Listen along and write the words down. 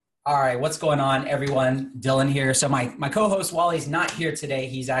All right, what's going on, everyone? Dylan here. So my co-host Wally's not here today.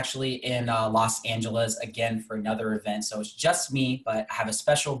 He's actually in Los Angeles again for another event. So it's just me, but I have a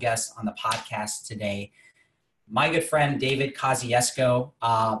special guest on the podcast today. My good friend David Kosciuszko.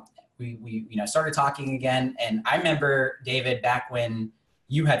 We started talking again, and I remember David back when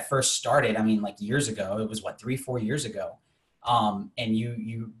you had first started. I mean, like years ago. It was what 3-4 years ago, and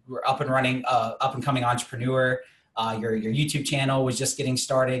you were up and running, up and coming entrepreneur. Your YouTube channel was just getting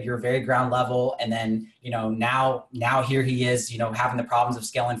started. You're very ground level. And then, now here he is, having the problems of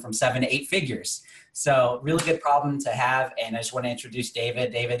scaling from 7 to 8 figures. So really good problem to have. And I just want to introduce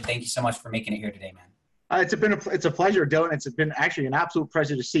David. David, thank you so much for making it here today, man. It's a pleasure, Dylan. It's been actually an absolute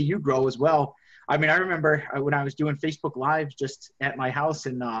pleasure to see you grow as well. I mean, I remember when I was doing Facebook Lives just at my house,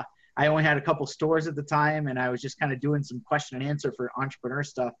 and I only had a couple stores at the time, and I was just kind of doing some question and answer for entrepreneur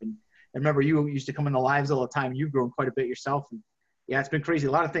stuff. And I remember you used to come in the lives all the time. You've grown quite a bit yourself. And yeah, it's been crazy.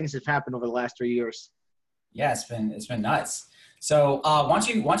 A lot of things have happened over the last 3 years. Yeah, it's been nuts. So why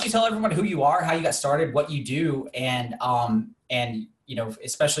don't you tell everyone who you are, how you got started, what you do, and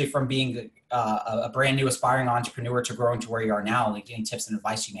especially from being a brand new aspiring entrepreneur to growing to where you are now, like any tips and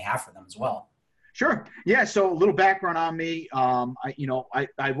advice you may have for them as well. Sure. Yeah. So a little background on me.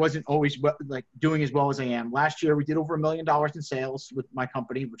 I wasn't always doing as well as I am. Last year, we did over $1 million in sales with my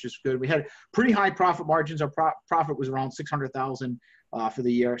company, which is good. We had pretty high profit margins. Our profit was around $600,000 for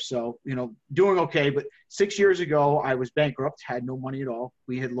the year. So, doing okay. But 6 years ago, I was bankrupt, had no money at all.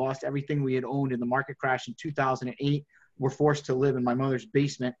 We had lost everything we had owned in the market crash in 2008. We're forced to live in my mother's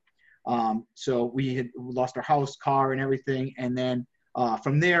basement. So we had lost our house, car, and everything. And then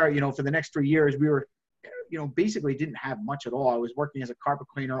from there, for the next 3 years, we were, basically didn't have much at all. I was working as a carpet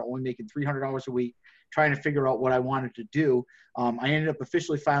cleaner, only making $300 a week, trying to figure out what I wanted to do. I ended up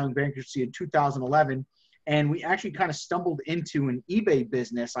officially filing bankruptcy in 2011. And we actually kind of stumbled into an eBay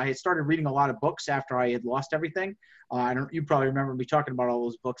business. I had started reading a lot of books after I had lost everything. You probably remember me talking about all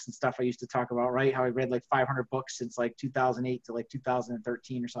those books and stuff I used to talk about, right? How I read like 500 books since like 2008 to like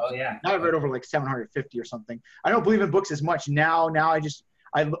 2013 or something. Oh, yeah. Now I've read over like 750 or something. I don't believe in books as much now. Now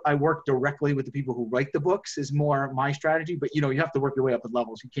I work directly with the people who write the books is more my strategy. But, you have to work your way up in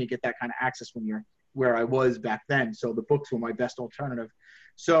levels. You can't get that kind of access when you're where I was back then. So the books were my best alternative.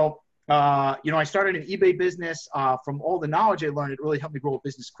 So I started an eBay business. From all the knowledge I learned, it really helped me grow a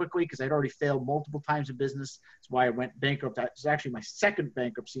business quickly because I'd already failed multiple times in business. That's why I went bankrupt. That was actually my second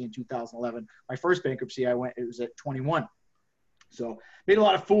bankruptcy in 2011. My first bankruptcy, it was at 21. So made a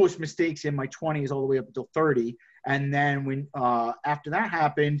lot of foolish mistakes in my 20s all the way up until 30. And then when after that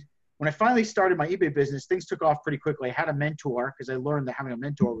happened, when I finally started my eBay business, things took off pretty quickly. I had a mentor because I learned that having a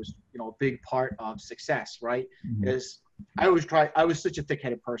mentor was, a big part of success, right? Is I was such a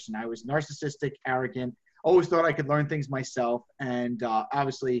thick-headed person. I was narcissistic, arrogant, always thought I could learn things myself. And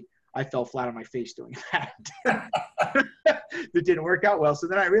obviously I fell flat on my face doing that. It didn't work out well. So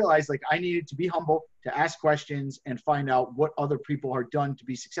then I realized I needed to be humble, to ask questions and find out what other people are done to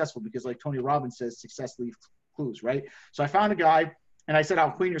be successful. Because like Tony Robbins says, success leaves clues, right? So I found a guy and I said,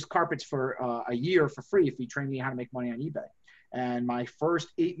 I'll clean your carpets for a year for free if you train me how to make money on eBay. And my first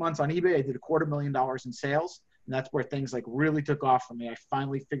 8 months on eBay, I did $250,000 in sales. And that's where things really took off for me. I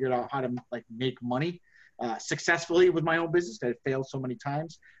finally figured out how to make money successfully with my own business. I had failed so many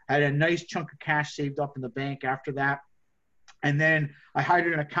times. I had a nice chunk of cash saved up in the bank after that. And then I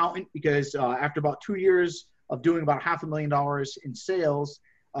hired an accountant because after about 2 years of doing about $500,000 in sales,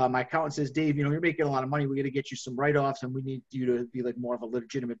 my accountant says, Dave, you're making a lot of money. We got to get you some write-offs and we need you to be more of a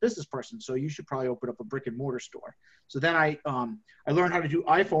legitimate business person. So you should probably open up a brick and mortar store. So then I learned how to do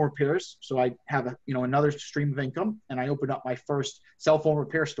iPhone repairs. So I have another stream of income, and I opened up my first cell phone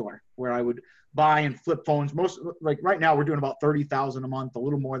repair store where I would buy and flip phones. Right now we're doing about 30,000 a month, a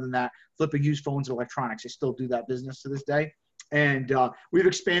little more than that, flipping used phones and electronics. I still do that business to this day. And we've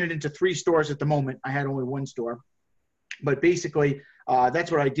expanded into 3 stores at the moment. I had only 1 store. But basically,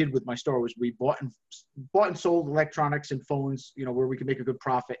 that's what I did with my store was we bought and sold electronics and phones, where we could make a good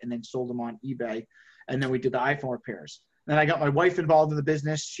profit, and then sold them on eBay. And then we did the iPhone repairs. Then I got my wife involved in the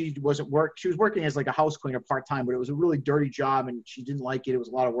business. She was working as a house cleaner part-time, but it was a really dirty job and she didn't like it. It was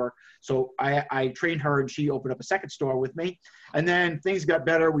a lot of work. So I trained her and she opened up a second store with me. And then things got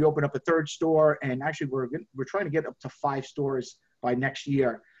better. We opened up a 3rd store, and actually we're trying to get up to 5 stores by next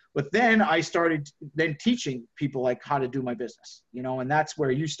year. But then I started teaching people how to do my business, and that's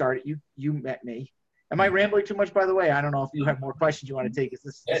where you started. You met me. Am I rambling too much, by the way? I don't know if you have more questions you want to take. Is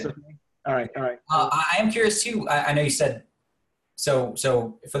this okay? All right. I am curious too. I know you said, so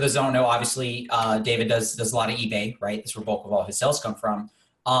for those who don't know, obviously David does a lot of eBay, right? That's where bulk of all his sales come from.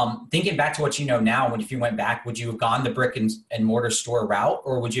 Thinking back to what you know now, when if you went back, would you have gone the brick and mortar store route,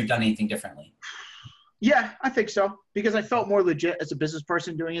 or would you have done anything differently? Yeah, I think so, because I felt more legit as a business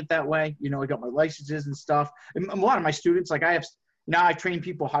person doing it that way. You know, I got my licenses and stuff. And a lot of my students, like I have now, I train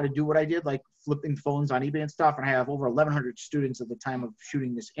people how to do what I did, like flipping phones on eBay and stuff. And I have over 1,100 students at the time of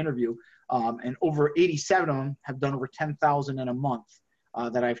shooting this interview, and over 87 of them have done over 10,000 in a month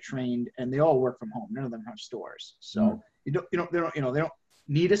that I've trained, and they all work from home. None of them have stores, so they don't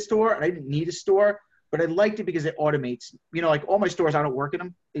need a store, and I didn't need a store. But I liked it because it automates, like all my stores, I don't work in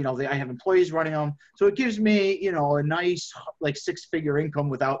them. I have employees running them. So it gives me, a nice like 6-figure income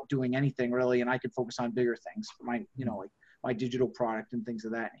without doing anything really. And I can focus on bigger things for my, like my digital product and things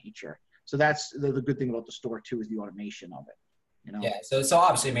of that nature. So that's the good thing about the store too, is the automation of it. Yeah. So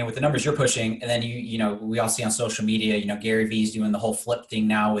obviously, I mean, with the numbers you're pushing, and then we all see on social media, Gary Vee's doing the whole flip thing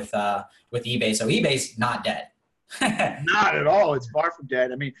now with eBay. So eBay's not dead. Not at all. It's far from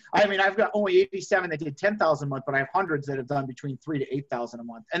dead. I mean, I've got only 87 that did 10,000 a month, but I have hundreds that have done between 3,000 to 8,000 a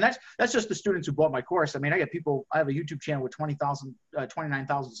month. And that's just the students who bought my course. I mean, I have a YouTube channel with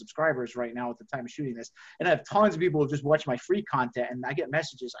 29,000 subscribers right now at the time of shooting this. And I have tons of people who just watch my free content, and I get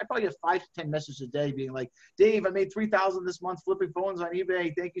messages. I probably get 5 to 10 messages a day being like, Dave, I made 3,000 this month flipping phones on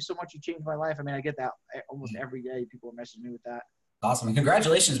eBay. Thank you so much. You changed my life. I mean, I get that almost every day. People message me with that. Awesome. And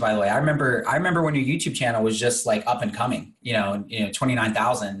congratulations, by the way. I remember when your YouTube channel was just like up and coming,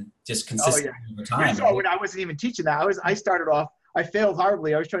 29,000 just consistent over time. So when I wasn't even teaching that, I started off, I failed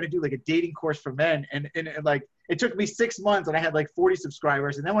horribly. I was trying to do like a dating course for men, and like, it took me 6 months and I had like 40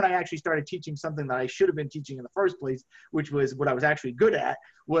 subscribers. And then when I actually started teaching something that I should have been teaching in the first place, which was what I was actually good at,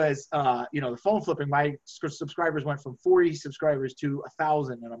 was, the phone flipping, my subscribers went from 40 subscribers to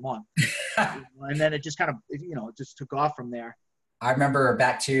 1,000 in a month. And then it just kind of, it just took off from there. I remember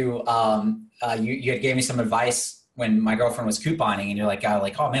back to you had gave me some advice when my girlfriend was couponing, and you're like,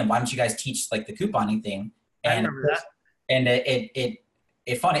 oh man, why don't you guys teach like the couponing thing? And I remember that. And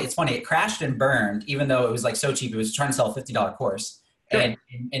it's funny. It crashed and burned, even though it was like so cheap. It was trying to sell a $50 course, Sure. and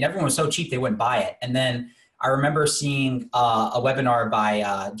everyone was so cheap they wouldn't buy it. And then I remember seeing a webinar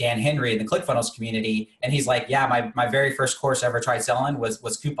by Dan Henry in the ClickFunnels community, and he's like, yeah, my very first course I ever tried selling was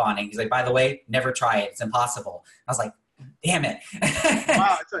couponing. He's like, by the way, never try it. It's impossible. I was like, damn it.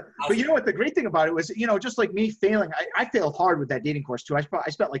 Wow. But you know what? The great thing about it was, just like me failing, I failed hard with that dating course too. I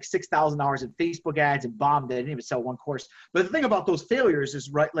spent like $6,000 in Facebook ads and bombed it. I didn't even sell one course. But the thing about those failures is,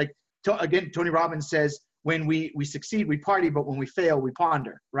 right, like, again, Tony Robbins says, when we succeed, we party, but when we fail, we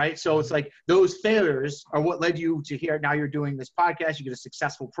ponder, right? So it's like those failures are what led you to here. Now you're doing this podcast, you get a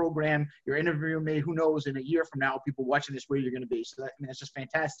successful program, you're interviewing me, who knows, in a year from now, people watching this, where you're going to be. So that's just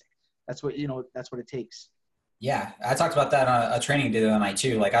fantastic. That's what it takes. Yeah, I talked about that on a training the other night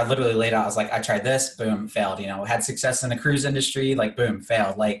too. Like I literally laid out, I was like, I tried this, boom, failed. Had success in the cruise industry, like boom,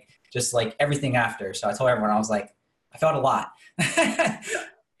 failed. Like just like everything after. So I told everyone, I was like, I failed a lot.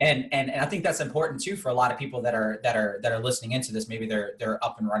 And I think that's important too for a lot of people that are listening into this. Maybe they're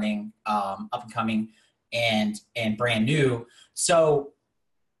up and running, up and coming, and brand new. So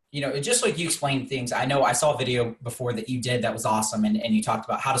just like you explained things. I know I saw a video before that you did that was awesome, and you talked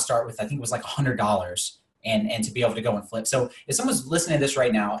about how to start with, I think it was like $100. And to be able to go and flip. So if someone's listening to this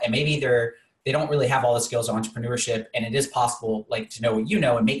right now, and maybe they don't really have all the skills of entrepreneurship, and it is possible like to know what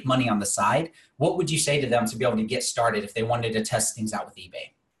and make money on the side, what would you say to them to be able to get started if they wanted to test things out with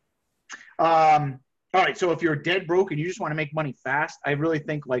eBay? All right. So if you're dead broke and you just want to make money fast, I really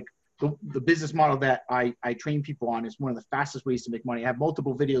think like the business model that I train people on is one of the fastest ways to make money. I have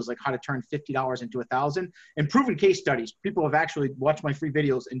multiple videos like how to turn $50 into 1,000, and proven case studies. People have actually watched my free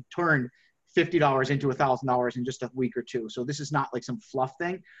videos and turned $50 into $1,000 in just a week or two. So this is not like some fluff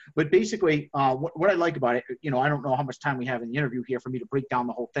thing, but basically what I like about it, I don't know how much time we have in the interview here for me to break down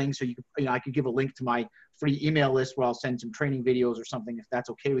the whole thing. So I could give a link to my free email list where I'll send some training videos or something, if that's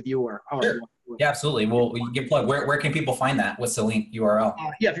okay with you, or sure. Yeah, absolutely. Well, you can plug. Where can people find that? What's the link URL?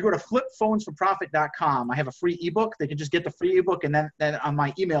 If you go to flipphonesforprofit.com, I have a free ebook. They can just get the free ebook, and then on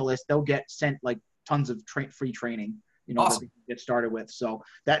my email list, they'll get sent like tons of free training. Awesome. That we can get started with. So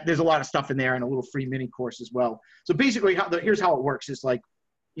that there's a lot of stuff in there, and a little free mini course as well. So basically here's how it works is like,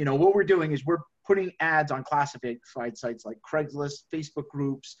 what we're doing is we're putting ads on classified sites like Craigslist, Facebook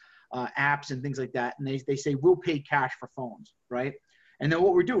groups, apps and things like that. And they say, we'll pay cash for phones. Right. And then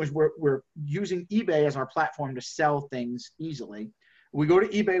what we're doing is we're using eBay as our platform to sell things easily. We go to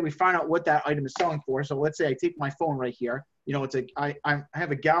eBay, we find out what that item is selling for. So let's say I take my phone right here. I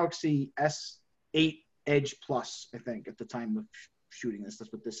have a Galaxy S8 Edge Plus, I think, at the time of shooting this.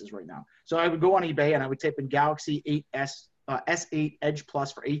 That's what this is right now. So I would go on eBay and I would type in Galaxy 8S S8 Edge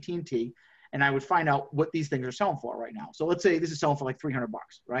Plus for AT&T, and I would find out what these things are selling for right now. So let's say this is selling for like $300,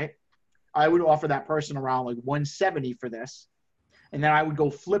 right? I would offer that person around like 170 for this, and then I would go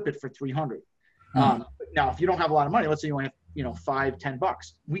flip it for 300. Now, if you don't have a lot of money, let's say you only have,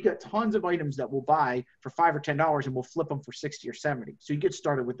 $5-10, we got tons of items that we'll buy for $5 or $10 and we'll flip them for 60 or 70. So you get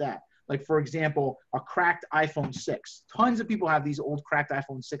started with that. Like, for example, a cracked iPhone 6. Tons of people have these old cracked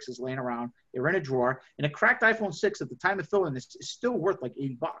iPhone 6s laying around. They're in a drawer, and a cracked iPhone 6 at the time of filling this is still worth like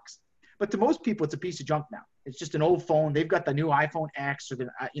 $80. But to most people, it's a piece of junk now. It's just an old phone. They've got the new iPhone X or the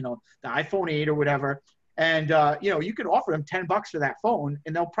iPhone 8 or whatever. And, you could offer them $10 for that phone,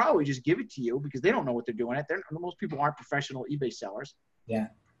 and they'll probably just give it to you because they don't know what they're doing. Most people aren't professional eBay sellers. Yeah.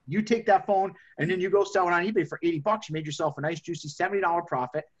 You take that phone, and then you go sell it on eBay for $80. You made yourself a nice, juicy $70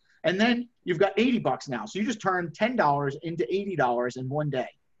 profit. And then you've got $80 now. So you just turned $10 into $80 in one day,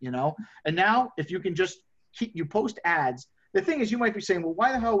 And now if you can just you post ads. The thing is, you might be saying, well,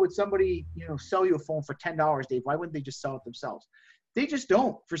 why the hell would somebody, sell you a phone for $10, Dave? Why wouldn't they just sell it themselves? They just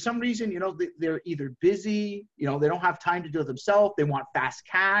don't. For some reason, they're either busy, they don't have time to do it themselves. They want fast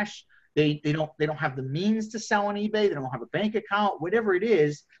cash. They don't have the means to sell on eBay. They don't have a bank account, whatever it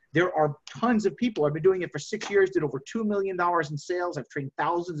is. There are tons of people. I've been doing it for 6 years, did over $2 million in sales. I've trained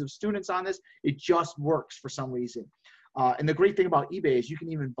thousands of students on this. It just works for some reason. And the great thing about eBay is you can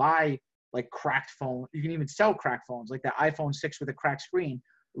even buy like cracked phone. You can even sell cracked phones, like that iPhone 6 with a cracked screen.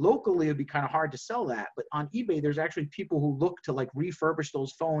 Locally, it'd be kind of hard to sell that. But on eBay, there's actually people who look to like refurbish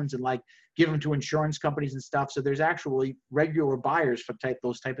those phones and like give them to insurance companies and stuff. So there's actually regular buyers for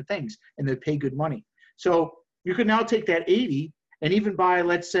those type of things, and they pay good money. So you can now take that 80 and even buy,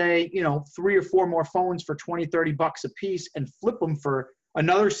 let's say, 3 or 4 more phones for $20-$30 a piece and flip them for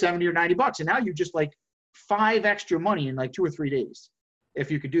another $70 or $90. And now you just like 5 extra money in like 2 or 3 days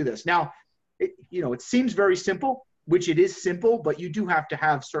if you could do this. Now, it seems very simple, which it is simple, but you do have to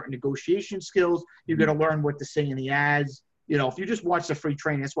have certain negotiation skills. You're going to learn what to say in the ads. If you just watch the free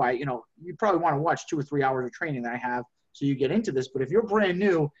training, that's why, you probably want to watch 2 or 3 hours of training that I have so you get into this. But if you're brand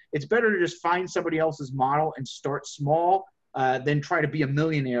new, it's better to just find somebody else's model and start small than try to be a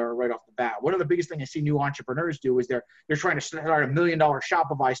millionaire right off the bat. One of the biggest things I see new entrepreneurs do is they're trying to start $1 million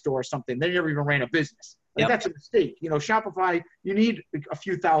Shopify store or something. They never even ran a business. Like, That's a mistake. Shopify, you need a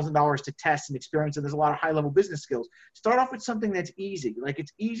few $1,000s to test and experience, and there's a lot of high-level business skills. Start off with something that's easy. Like,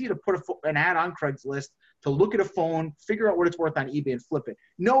 it's easy to put an ad on Craigslist, to look at a phone, figure out what it's worth on eBay, and flip it.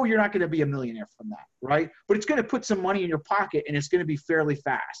 No, you're not going to be a millionaire from that, right? But it's going to put some money in your pocket, and it's going to be fairly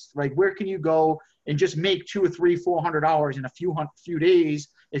fast. Like, where can you go and just make $200 or $300, $400 in a few days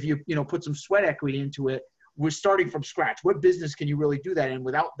if you put some sweat equity into it? We're starting from scratch. What business can you really do that in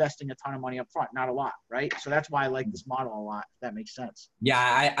without investing a ton of money up front? Not a lot, right? So that's why I like this model a lot, if that makes sense.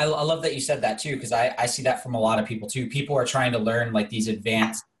 Yeah, I love that you said that too, because I see that from a lot of people too. People are trying to learn like these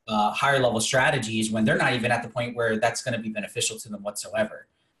advanced, higher level strategies when they're not even at the point where that's going to be beneficial to them whatsoever,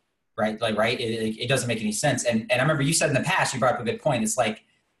 right? Like, right? It doesn't make any sense. And I remember you said in the past, you brought up a good point. It's like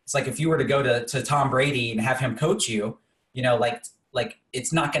if you were to go to Tom Brady and have him coach you, like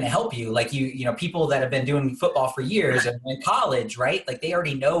it's not going to help you. Like people that have been doing football for years and in college, right? Like they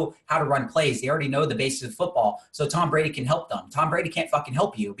already know how to run plays. They already know the basics of football. So Tom Brady can help them. Tom Brady can't fucking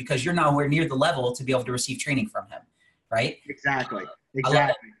help you because you're nowhere near the level to be able to receive training from him, right? Exactly.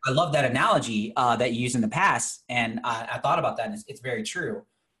 I love that analogy that you used in the past. And I thought about that, and it's very true.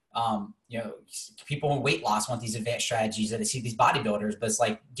 People in weight loss want these advanced strategies that they see these bodybuilders, but it's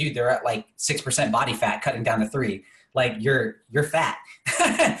like, dude, they're at like 6% body fat cutting down to 3%. Like you're fat,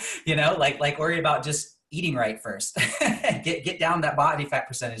 like worry about just eating right first. get down that body fat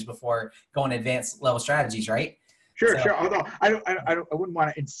percentage before going advanced level strategies, right? Sure. Although I wouldn't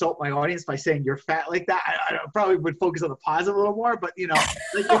want to insult my audience by saying you're fat like that. I probably would focus on the positive a little more. But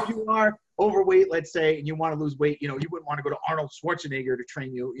like if you are overweight, let's say, and you want to lose weight, you wouldn't want to go to Arnold Schwarzenegger to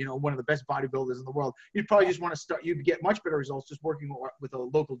train you. One of the best bodybuilders in the world. You'd probably just want to start. You'd get much better results just working with a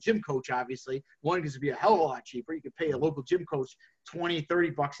local gym coach. Obviously, one is to be a hell of a lot cheaper. You could pay a local gym coach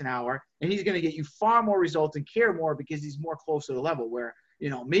 $20-$30 an hour, and he's going to get you far more results and care more because he's more close to the level. Where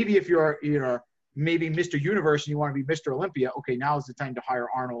maybe if you're maybe Mr. Universe and you want to be Mr. Olympia, okay, now is the time to hire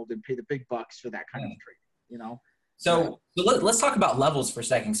Arnold and pay the big bucks for that kind of training, So let's talk about levels for a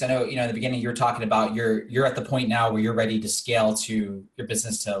second. Because I know, in the beginning you're talking about you're at the point now where you're ready to scale to your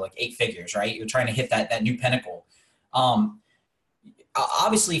business to like 8 figures, right? You're trying to hit that new pinnacle.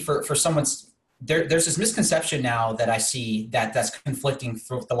 Obviously for someone's, there's this misconception now that I see that's conflicting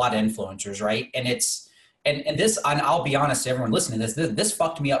with a lot of influencers, right? And this, and I'll be honest to everyone listening to this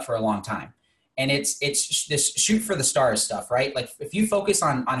fucked me up for a long time. And it's this shoot for the stars stuff, right? Like if you focus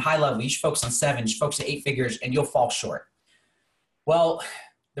on high level, you should focus on 7, you should focus on 8 figures, and you'll fall short. Well,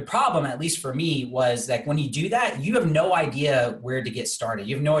 The problem, at least for me, was that when you do that, you have no idea where to get started.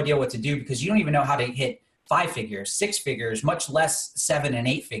 You have no idea what to do because you don't even know how to hit 5 figures, 6 figures, much less 7 and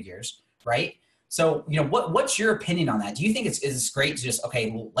 8 figures, right? So, what's your opinion on that? Do you think it's great to just,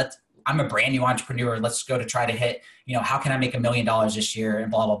 okay, well, I'm a brand new entrepreneur. Let's go to try to hit, how can I make $1 million this year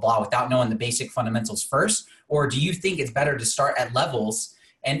and blah, blah, blah, without knowing the basic fundamentals first? Or do you think it's better to start at levels?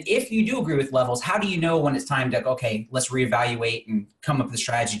 And if you do agree with levels, how do you know when it's time to, okay, let's reevaluate and come up with a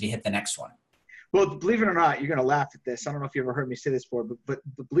strategy to hit the next one? Well, believe it or not, you're going to laugh at this. I don't know if you ever heard me say this before, but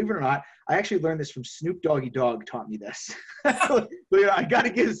believe it or not, I actually learned this from Snoop Doggy Dogg taught me this. I got to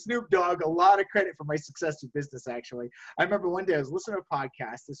give Snoop Dogg a lot of credit for my success in business, actually. I remember one day I was listening to a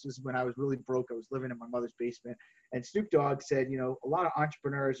podcast. This was when I was really broke. I was living in my mother's basement. And Snoop Dogg said, a lot of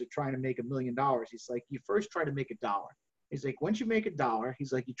entrepreneurs are trying to make $1 million. He's like, you first try to make $1. He's like, once you make $1,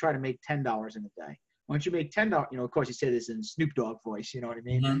 he's like, you try to make $10 in a day. Once you make $10, of course, he said this in Snoop Dogg voice, you know what I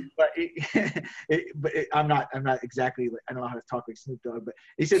mean? Mm-hmm. But I'm not exactly, I don't know how to talk like Snoop Dogg, but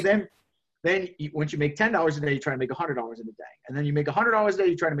he said, then once you make $10 a day, you try to make $100 in a day. And then you make $100 a day,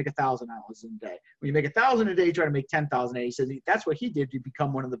 you try to make $1,000 in a day. When you make $1,000 a day, you try to make $10,000 a day. He said, that's what he did to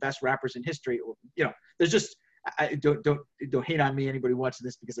become one of the best rappers in history. There's just, don't hate on me, anybody watching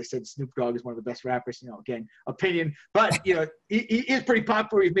this, because I said Snoop Dogg is one of the best rappers, again, opinion, but he is pretty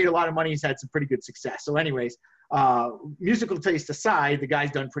popular. He's made a lot of money. He's had some pretty good success. So anyways, musical taste aside, the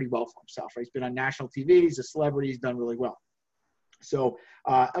guy's done pretty well for himself, right? He's been on national TV. He's a celebrity. He's done really well. So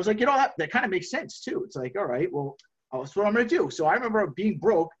I was like, that kind of makes sense too. It's like, all right, well, that's what I'm going to do. So I remember being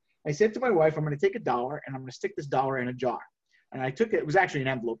broke. I said to my wife, I'm going to take $1 and I'm going to stick this dollar in a jar. And I took it. It was actually an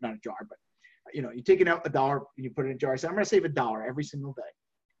envelope, not a jar, but you take it out $1 and you put it in a jar. I said, I'm going to save $1 every single day,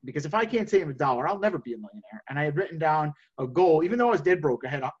 because if I can't save $1, I'll never be a millionaire. And I had written down a goal, even though I was dead broke. I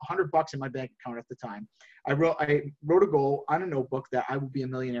had $100 in my bank account at the time. I wrote a goal on a notebook that I will be a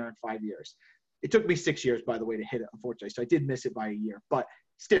millionaire in 5 years. It took me 6 years, by the way, to hit it, unfortunately. So I did miss it by a year, but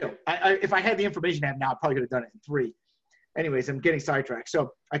still, if I had the information I have now, I probably could have done it in 3. Anyways, I'm getting sidetracked.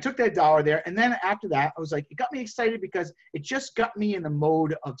 So I took that $1 there. And then after that, I was like, it got me excited because it just got me in the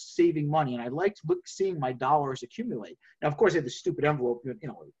mode of saving money. And I liked seeing my dollars accumulate. Now, of course, I had this stupid envelope, a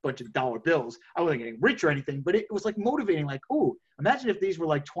bunch of dollar bills. I wasn't getting rich or anything, but it was like motivating, like, oh, imagine if these were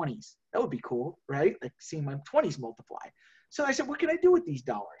like 20s. That would be cool, right? Like seeing my 20s multiply. So I said, what can I do with these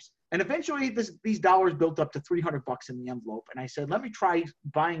dollars? And eventually these dollars built up to $300 in the envelope. And I said, let me try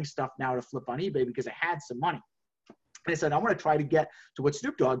buying stuff now to flip on eBay, because I had some money. And I said, I want to try to get to what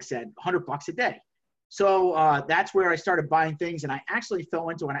Snoop Dogg said, $100 a day. So that's where I started buying things. And I actually fell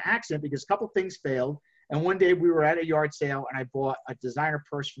into an accident because a couple things failed. And one day we were at a yard sale and I bought a designer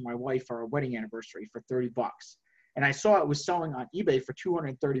purse for my wife for our wedding anniversary for $30. And I saw it was selling on eBay for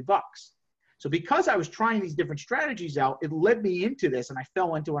 $230. So because I was trying these different strategies out, it led me into this, and I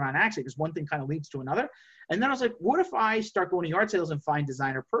fell into it on accident because one thing kind of leads to another. And then I was like, what if I start going to yard sales and find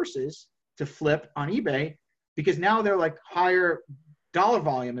designer purses to flip on eBay? Because now they're like higher dollar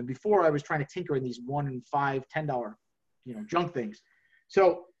volume. And before I was trying to tinker in these $1 and $5, $10, junk things.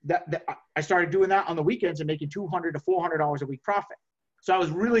 So I started doing that on the weekends and making $200 to $400 a week profit. So I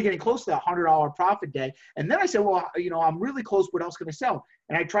was really getting close to that $100 profit day. And then I said, well, I'm really close. What else can I sell?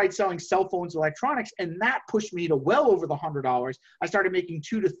 And I tried selling cell phones, electronics, and that pushed me to well over the $100. I started making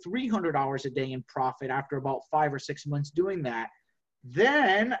 $200 to $300 a day in profit after about 5 or 6 months doing that.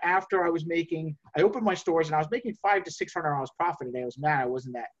 Then after I opened my stores and I was making $500 to $600 profit a day. I was mad I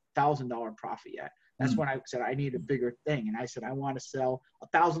wasn't that $1,000 profit yet. That's when I said I need a bigger thing. And I said, I want to sell a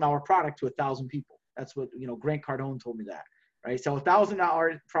 $1,000 product to 1,000 people. That's what, Grant Cardone told me that. Right? Sell a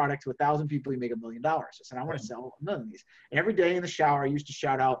 $1,000 product to 1,000 people, you make $1 million. I said, I want to sell 1 million of these. And every day in the shower, I used to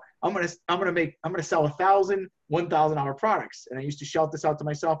shout out, I'm going to sell 1,000 $1,000 products. And I used to shout this out to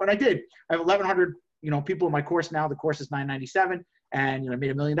myself. And I did. I have 1,100, people in my course now. The course is $997. And, I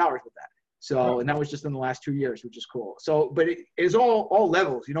made $1 million with that. So, and that was just in the last 2 years, which is cool. So, but it is all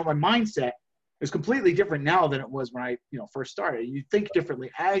levels. My mindset is completely different now than it was when I, first started. You think differently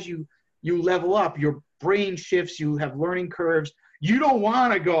as you level up, your brain shifts, you have learning curves. You don't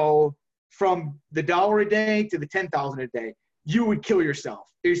want to go from the $1 a day to the 10,000 a day. You would kill yourself.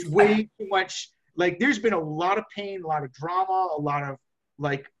 There's way too much, there's been a lot of pain, a lot of drama, a lot of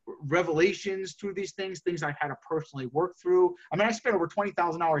revelations through these things I've had to personally work through. I mean, I spent over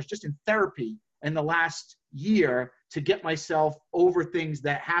 20,000 hours just in therapy in the last year to get myself over things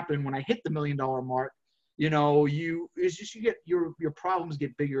that happen when I hit the $1 million mark. Your problems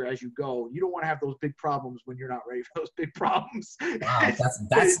get bigger as you go. You don't want to have those big problems when you're not ready for those big problems. Wow,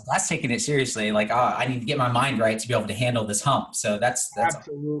 that's taking it seriously. I need to get my mind right to be able to handle this hump. So that's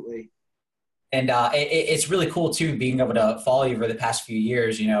absolutely. And it's really cool too, being able to follow you over the past few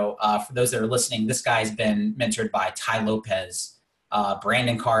years. For those that are listening, this guy's been mentored by Ty Lopez,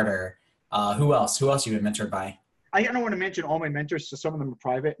 Brandon Carter. Who else? Who else you been mentored by? I don't want to mention all my mentors, so some of them are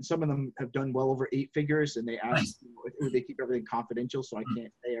private, and some of them have done well over 8 figures, and they ask, they keep everything confidential, so I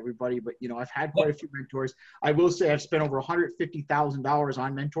can't say everybody. But I've had quite a few mentors. I will say I've spent over $150,000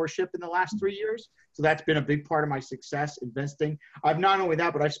 on mentorship in the last 3 years, so that's been a big part of my success investing. I've not only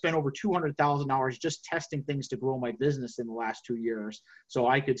that, but I've spent over $200,000 just testing things to grow my business in the last 2 years, so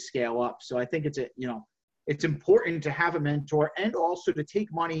I could scale up. So I think it's important to have a mentor, and also to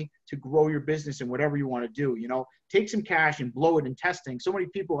take money to grow your business in whatever you want to do. Take some cash and blow it in testing. So many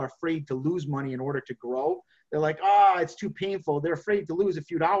people are afraid to lose money in order to grow. They're like, it's too painful. They're afraid to lose a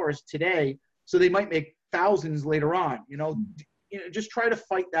few dollars today, so they might make thousands later on. Just try to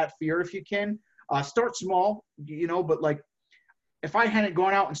fight that fear if you can. Start small, but like, if I hadn't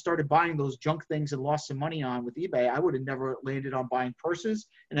gone out and started buying those junk things and lost some money on with eBay, I would have never landed on buying purses.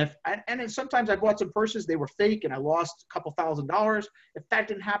 And then sometimes I bought some purses, they were fake, and I lost a couple $1,000s. If that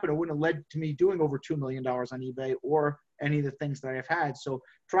didn't happen, it wouldn't have led to me doing over $2 million on eBay or any of the things that I've had. So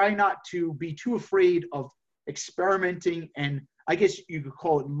try not to be too afraid of experimenting, and I guess you could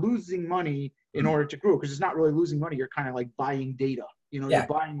call it losing money in order to grow, because it's not really losing money. You're kind of like buying data. You're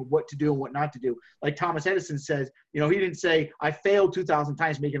buying what to do and what not to do. Like Thomas Edison says, he didn't say, I failed 2,000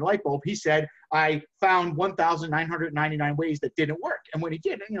 times making a light bulb. He said, I found 1,999 ways that didn't work. And when he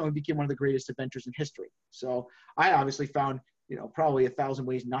did, he became one of the greatest inventors in history. So I obviously found, probably 1,000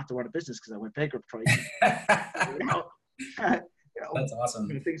 ways not to run a business because I went bankrupt twice. That's awesome.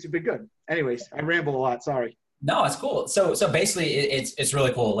 Things have been good. Anyways, I ramble a lot. Sorry. No, it's cool. So basically it's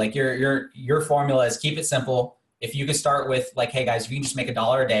really cool. Like your formula is keep it simple. If you could start with like, hey guys, if you can just make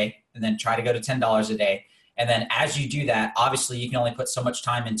 $1 a day and then try to go to $10 a day. And then as you do that, obviously you can only put so much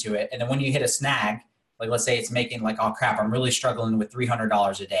time into it. And then when you hit a snag, like let's say it's making like, oh crap, I'm really struggling with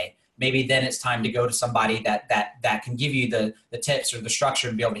 $300 a day. Maybe then it's time to go to somebody that can give you the tips or the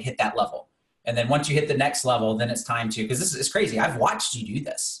structure to be able to hit that level. And then once you hit the next level, then it's time to, because this is crazy. I've watched you do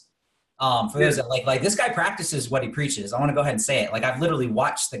this. For those that like this guy practices what he preaches. I want to go ahead and say it. Like I've literally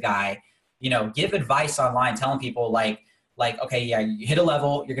watched the guy, give advice online, telling people like, okay, yeah, you hit a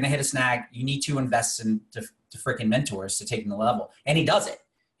level, you're going to hit a snag. You need to invest in to freaking mentors to take them to the level. And he does it.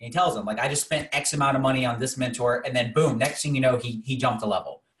 And he tells them like, I just spent X amount of money on this mentor. And then boom, next thing you know, he jumped a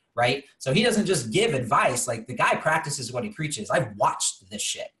level. Right. So he doesn't just give advice. Like the guy practices what he preaches. I've watched this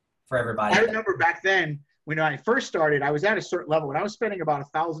shit for everybody. I remember back then when I first started, I was at a certain level and I was spending about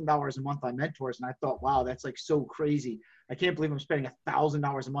 $1,000 a month on mentors. And I thought, wow, that's like so crazy. I can't believe I'm spending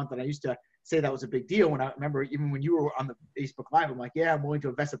 $1,000 a month. And I used to say that was a big deal. When I remember, even when you were on the Facebook Live, I'm like, yeah, I'm willing to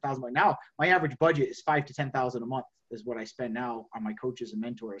invest $1,000. Now my average budget is $5,000 to $10,000 a month is what I spend now on my coaches and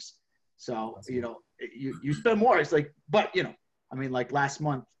mentors. So, you spend more. It's like, but like last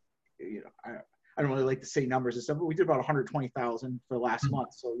month, I don't really like to say numbers and stuff, but we did about 120,000 for last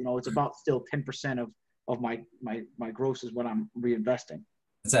month. So, it's about still 10% of my gross is what I'm reinvesting.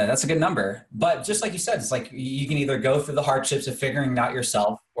 That's a good number. But just like you said, it's like you can either go through the hardships of figuring it out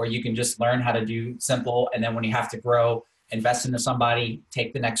yourself, or you can just learn how to do simple. And then when you have to grow, invest into somebody,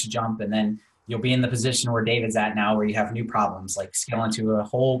 take the next jump, and then you'll be in the position where David's at now, where you have new problems, like scale into a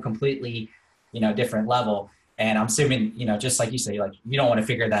whole completely, different level. And I'm assuming, just like you say, like you don't want to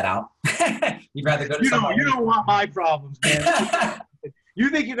figure that out. You'd rather go to somebody. You don't want my problems, man. You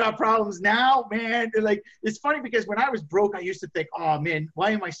think you got problems now, man? Like, it's funny because when I was broke, I used to think, oh man,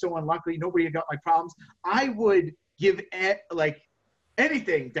 why am I so unlucky? Nobody got my problems. I would give like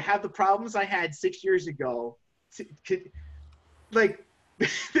anything to have the problems I had 6 years ago. Like,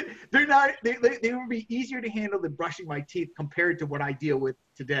 they would be easier to handle than brushing my teeth compared to what I deal with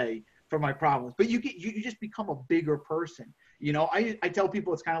today for my problems. But you just become a bigger person. I tell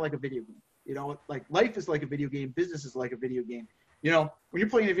people it's kind of like a video game. Like life is like a video game. Business is like a video game. When you're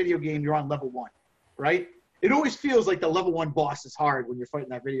playing a video game, you're on level 1, right? It always feels like the level 1 boss is hard when you're fighting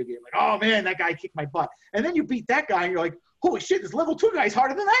that video game. Like, oh man, that guy kicked my butt. And then you beat that guy and you're like, holy shit, this level 2 guy is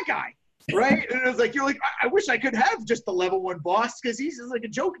harder than that guy, right? And it's like, you're like, I wish I could have just the level 1 boss because he's just like a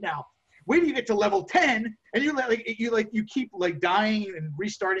joke now. Wait till you get to level 10 and you keep like dying and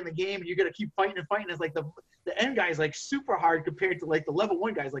restarting the game and you got to keep fighting and fighting. It's like the end guy is like super hard compared to like the level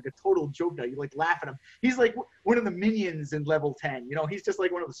 1 guy is like a total joke now. You like laugh at him. He's like one of the minions in level 10. He's just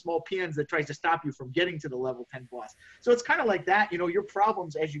like one of the small peons that tries to stop you from getting to the level 10 boss. So it's kind of like that. Your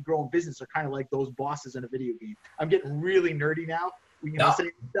problems as you grow in business are kind of like those bosses in a video game. I'm getting really nerdy now.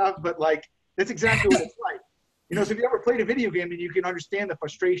 Saying stuff, but like that's exactly what it's like. You know, so if you ever played a video game, then you can understand the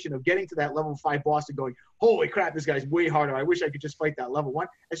frustration of getting to that level 5 boss and going, holy crap, this guy's way harder. I wish I could just fight that level 1.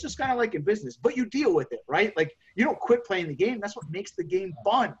 It's just kind of like in business, but you deal with it, right? Like, you don't quit playing the game. That's what makes the game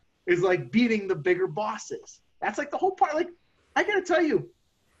fun, is like beating the bigger bosses. That's like the whole part. Like, I got to tell you,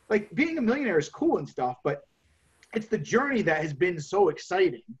 like, being a millionaire is cool and stuff, but it's the journey that has been so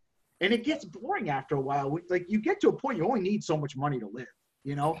exciting. And it gets boring after a while. Like, you get to a point, you only need so much money to live,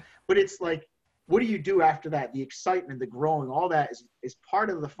 you know? But it's like, what do you do after that? The excitement, the growing, all that is part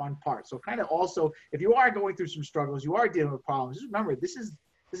of the fun part. So kind of also, if you are going through some struggles, you are dealing with problems, just remember, this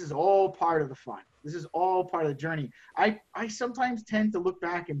is all part of the fun. This is all part of the journey. I sometimes tend to look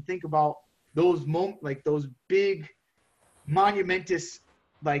back and think about those moments, like those big monumentous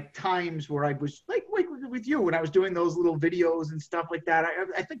like times where I was like with you when I was doing those little videos and stuff like that.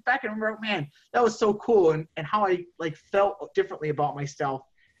 I think back and remember, man, that was so cool, and how I like felt differently about myself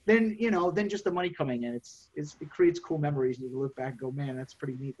than, you know, than just the money coming in. It creates cool memories, and you can look back and go, man, that's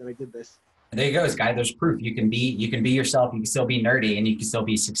pretty neat that I did this. And there you go, guys. There's proof. You can be yourself. You can still be nerdy, and you can still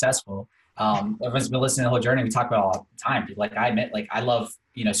be successful. Everyone's been listening to the whole journey. We talk about it all the time, dude. Like, I admit, like, I love,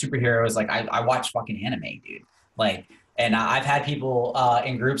 you know, superheroes. Like, I watch fucking anime, dude. Like, and I've had people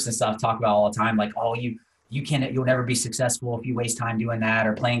in groups and stuff talk about all the time, like, oh, you'll never be successful if you waste time doing that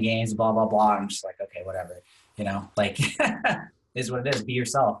or playing games, blah, blah, blah. I'm just like, okay, whatever, you know, like, is what it is. Be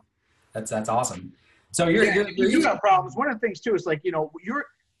yourself. That's awesome. So you got problems. One of the things too is, like, you know,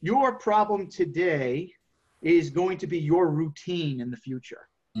 your problem today is going to be your routine in the future.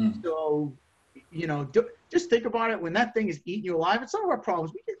 So, you know, just think about it. When that thing is eating you alive, it's some of our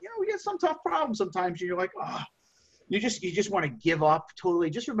problems. We get some tough problems sometimes. And you're like, oh, you just want to give up totally.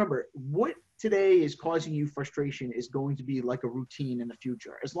 Just remember, what today is causing you frustration is going to be like a routine in the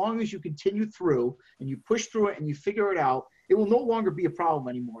future. As long as you continue through and you push through it and you figure it out, it will no longer be a problem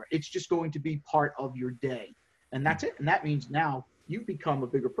anymore. It's just going to be part of your day. And that's it. And that means now you become a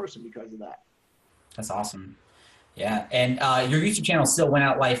bigger person because of that. That's awesome. Yeah. And your YouTube channel still Win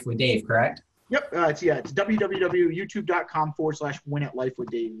at Life with Dave, correct? Yep. It's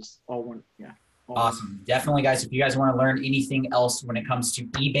www.youtube.com/win-at-life-with-Dave. All one. Yeah. Awesome. Definitely, guys, if you guys want to learn anything else when it comes to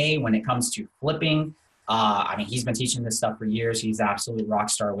eBay, when it comes to flipping, I mean, he's been teaching this stuff for years. He's absolutely rock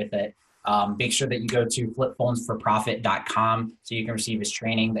star with it. Make sure that you go to flipphonesforprofit.com so you can receive his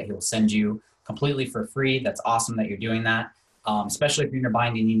training that he'll send you completely for free. That's awesome that you're doing that, especially if you're in a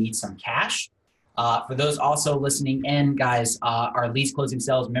bind and you need some cash. For those also listening in, guys, our Leads Closing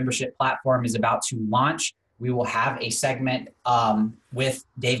Sales membership platform is about to launch. We will have a segment with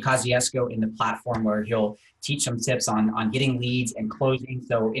Dave Kosciuszko in the platform where he'll teach some tips on getting leads and closing.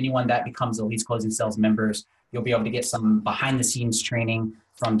 So anyone that becomes a Leads Closing Sales members, you'll be able to get some behind the scenes training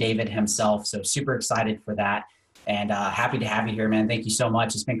from David himself. So super excited for that, and happy to have you here, man. Thank you so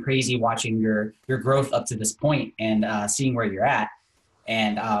much. It's been crazy watching your growth up to this point and seeing where you're at.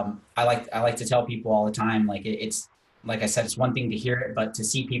 And I like to tell people all the time, like, it's like I said, it's one thing to hear it, but to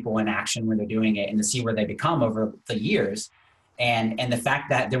see people in action when they're doing it and to see where they become over the years. And the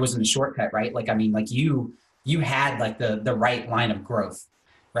fact that there wasn't a shortcut, right? Like, I mean, like you had like the right line of growth,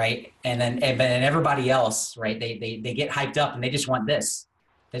 right? And then everybody else, right? They get hyped up and they just want this.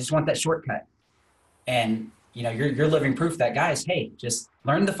 They just want that shortcut. And, you know, you're living proof that, guys, hey, just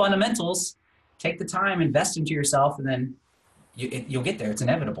learn the fundamentals, take the time, invest into yourself, and then you'll get there. It's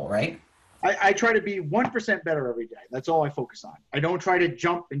inevitable, right? I try to be 1% better every day. That's all I focus on. I don't try to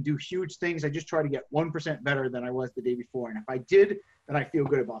jump and do huge things. I just try to get 1% better than I was the day before. And if I did, then I feel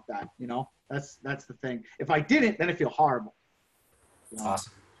good about that. You know, that's the thing. If I didn't, then I feel horrible. You know?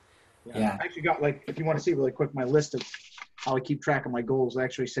 Awesome. Yeah. I actually got, like, if you want to see really quick, my list of how I keep track of my goals. I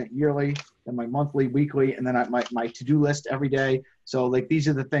actually sent yearly, then my monthly, weekly, and then my to-do list every day. So, like, these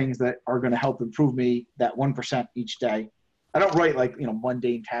are the things that are going to help improve me that 1% each day. I don't write, like, you know,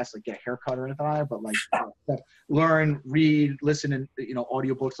 mundane tasks like get a haircut or anything like that, but like learn, read, listen, and, you know,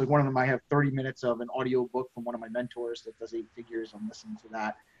 audiobooks. Like, one of them, I have 30 minutes of an audiobook from one of my mentors that does 8 figures. I'm listening to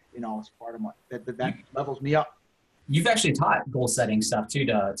that, you know, as part of my, that levels me up. You've actually taught goal setting stuff too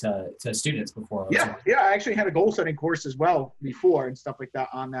to students before. Yeah. I actually had a goal setting course as well before and stuff like that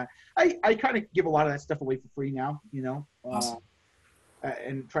on that. I kind of give a lot of that stuff away for free now, you know, awesome.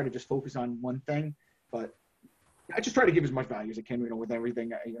 And try to just focus on one thing, but I just try to give as much value as I can, you know, with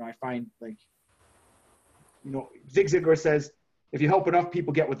everything. You know, I find, like, you know, Zig Ziglar says, if you help enough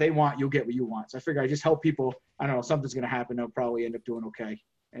people get what they want, you'll get what you want. So I figure I just help people. I don't know, something's going to happen. They'll probably end up doing okay.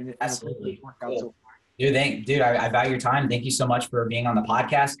 And Absolutely. Worked out so far. Dude, I value your time. Thank you so much for being on the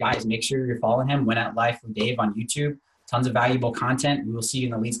podcast. Guys, make sure you're following him, Win at Life with Dave on YouTube. Tons of valuable content. We will see you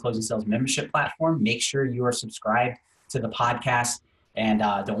in the Leads Closing Sales membership platform. Make sure you are subscribed to the podcast. And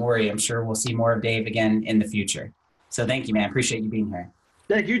don't worry, I'm sure we'll see more of Dave again in the future. So thank you, man. Appreciate you being here.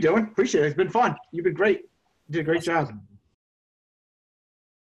 Thank you, Dylan. Appreciate it. It's been fun. You've been great. You did a great job.